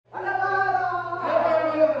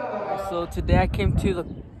So today I came to the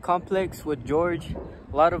complex with George.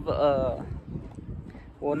 A lot of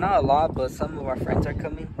well, not a lot, but some of our friends are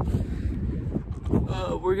coming.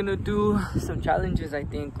 We're gonna do some challenges, I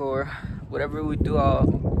think, or whatever we do,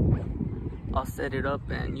 I'll set it up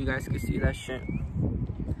and you guys can see that shit.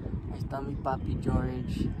 Ahí está mi papi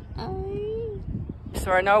George.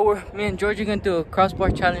 So right now me and George are gonna do a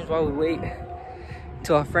crossbar challenge while we wait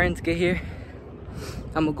till our friends get here.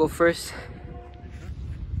 I'm gonna go first.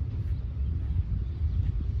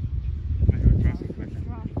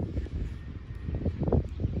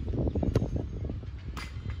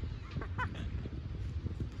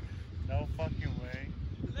 No fucking way.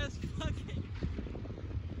 Let's fucking.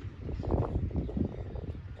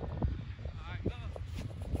 Alright, go.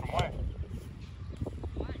 From where?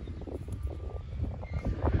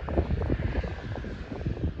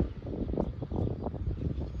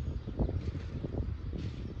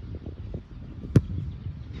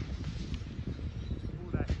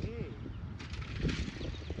 Ooh, that hit.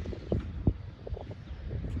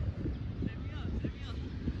 Set me up, set me up.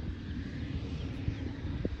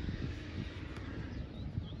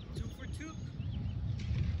 2 for 2.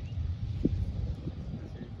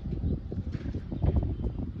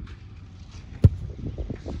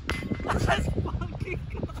 Let's fucking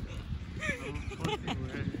go. No fucking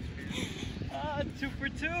way. 2 for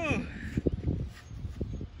 2.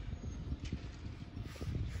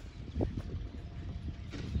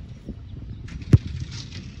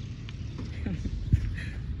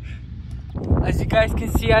 As you guys can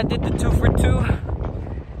see, I did the 2 for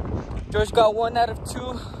 2. George got 1 out of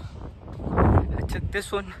 2. I took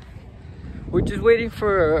this one. We're just waiting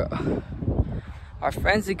for our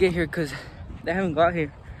friends to get here because they haven't got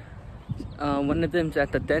here. One of them's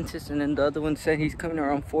at the dentist, and then the other one said he's coming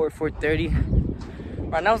around 4:30.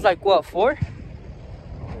 Right now it's like what, 4?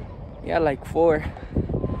 Yeah, like 4.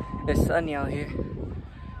 It's sunny out here.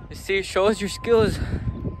 You see, show us your skills,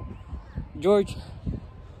 George.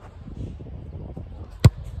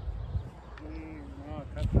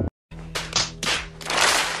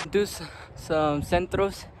 Do some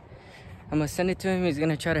centros. I'm gonna send it to him. He's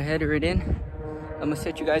gonna try to header it in. I'm gonna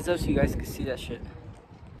set you guys up so you guys can see that shit.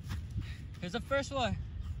 Here's the first one.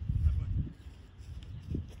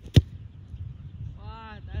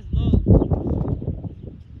 Wow, that's low.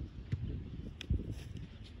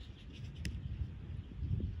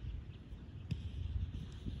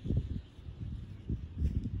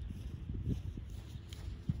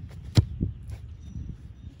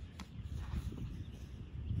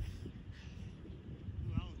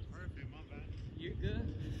 You're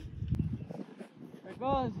good. There it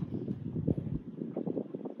goes.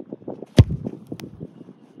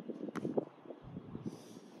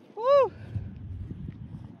 Woo!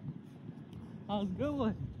 That was a good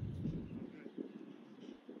one.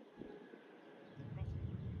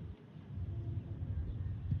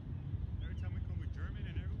 Every time we come with German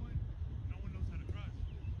and everyone, no one knows how to cross.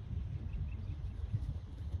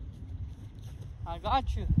 I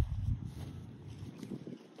got you.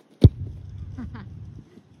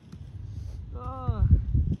 Oh.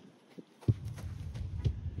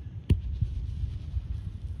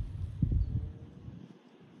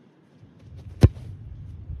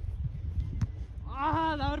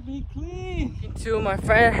 Ah, that would be clean. To my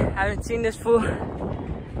friend, I haven't seen this fool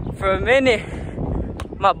for a minute.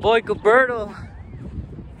 My boy Gilberto.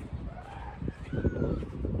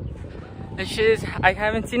 This shit is, I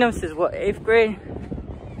haven't seen him since what, 8th grade?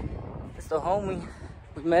 It's the homie.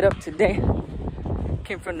 We met up today.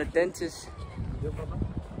 Came from the dentist.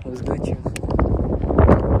 It was good, you.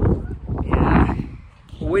 Yeah.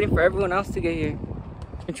 We're waiting for everyone else to get here.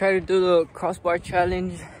 We try to do the crossbar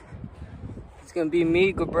challenge. It's gonna be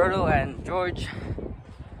me, Gilberto, and George.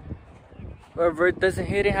 Whoever doesn't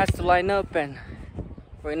hit it has to line up, and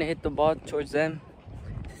we're gonna hit the ball towards them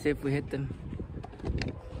to see if we hit them.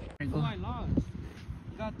 Oh, I lost.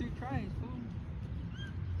 We got 3 tries, fool.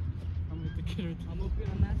 I'm with the kid. I'm open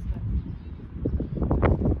on that side.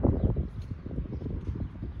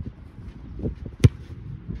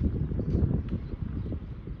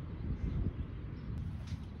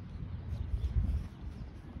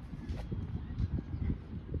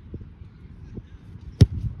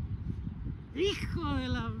 Hijo de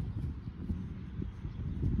la...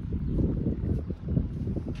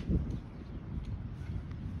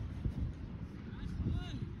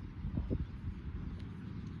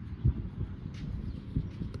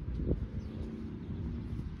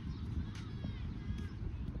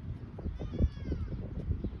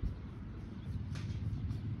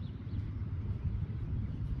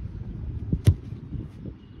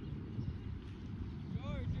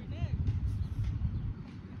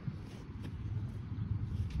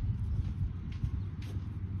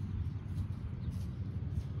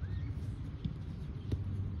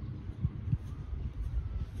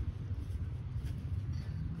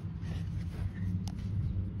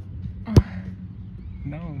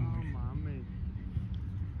 No. mames.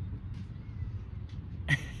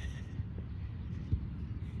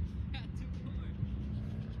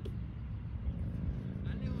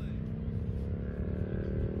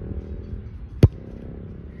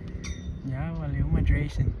 Ya valió my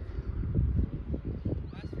dressing.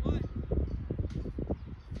 Last one.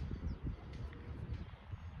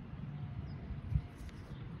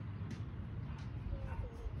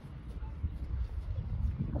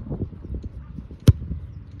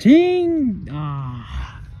 Ting!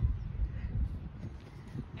 Ah.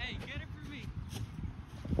 Hey, get it for me.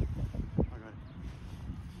 I got it.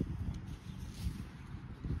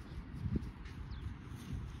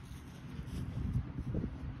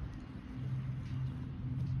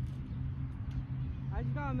 I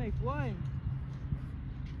just gotta make one.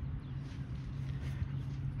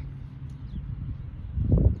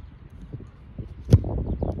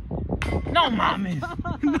 No mames! Oh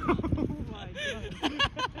my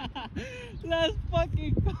god. Let's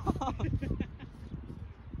fucking go.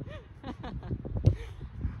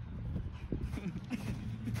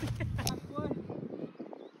 Last one.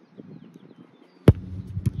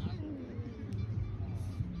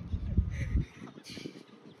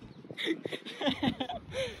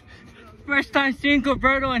 First time seeing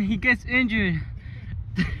Gilberto and he gets injured.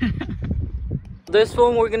 This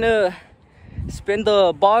one we're gonna spin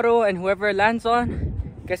the bottle and whoever lands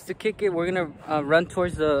on gets to kick it. We're gonna run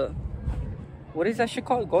towards the, what is that shit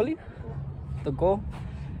called? Goalie? The goal.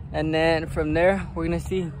 And then from there we're gonna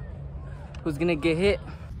see who's gonna get hit.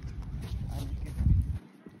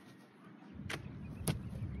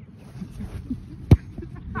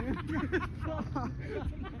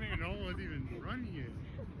 Man, no one's even running it.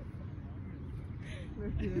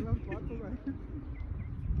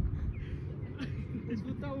 It's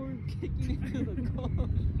what thought we were kicking into the goal.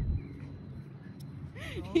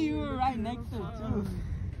 You were right next to it too.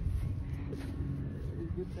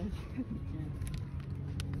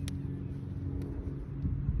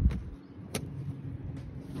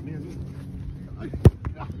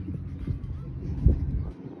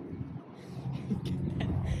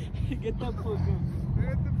 Get that fucker.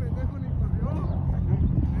 Este pendejo ni corrió.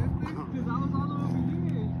 Because I was all over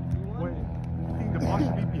here. Wait, I think the ball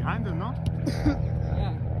should be behind us, no?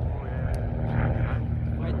 Yeah, Oh, yeah.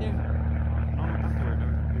 right there. No, no tanto, right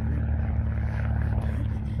there.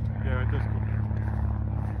 Yeah, right there's cool.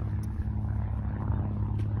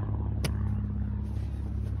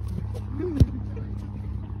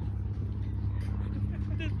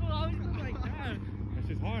 This one always goes like that. That's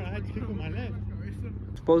just hard. I had to kick with my left.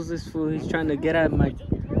 Suppose this fool, he's trying to get at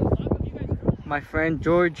my friend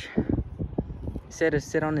George. He said to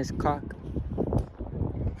sit on his cock.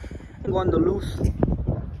 Go on the loose.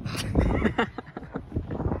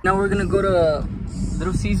 Now we're gonna go to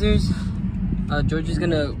Little Caesars. George is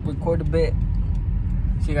gonna record a bit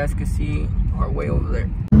so you guys can see our way over there.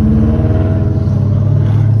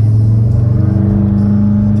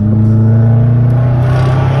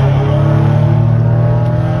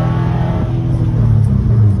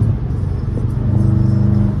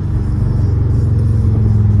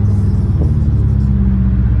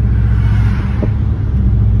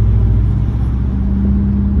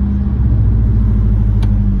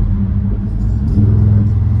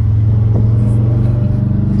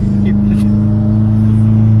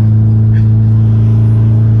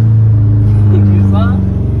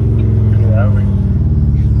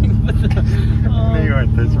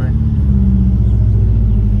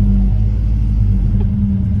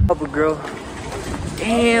 Girl,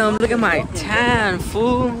 damn, look at my tan,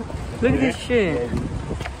 fool. Look at this shit.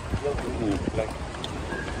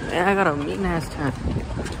 Man, I got a mean ass tan.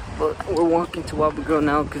 But we're walking to Wabba Girl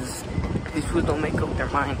now because these fools don't make up their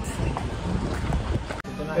minds.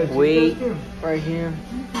 Wait, right here.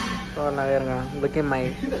 Oh, la verga. Look at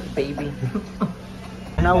my baby.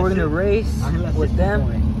 Now we're gonna race with them.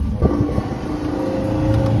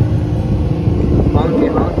 Honk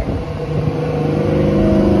it, honk it.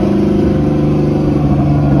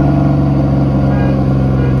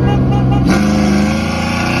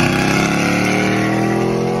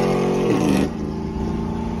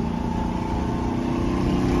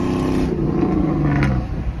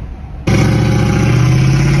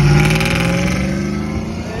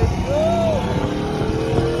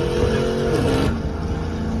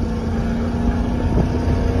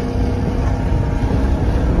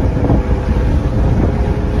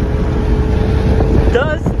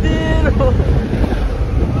 Dustin!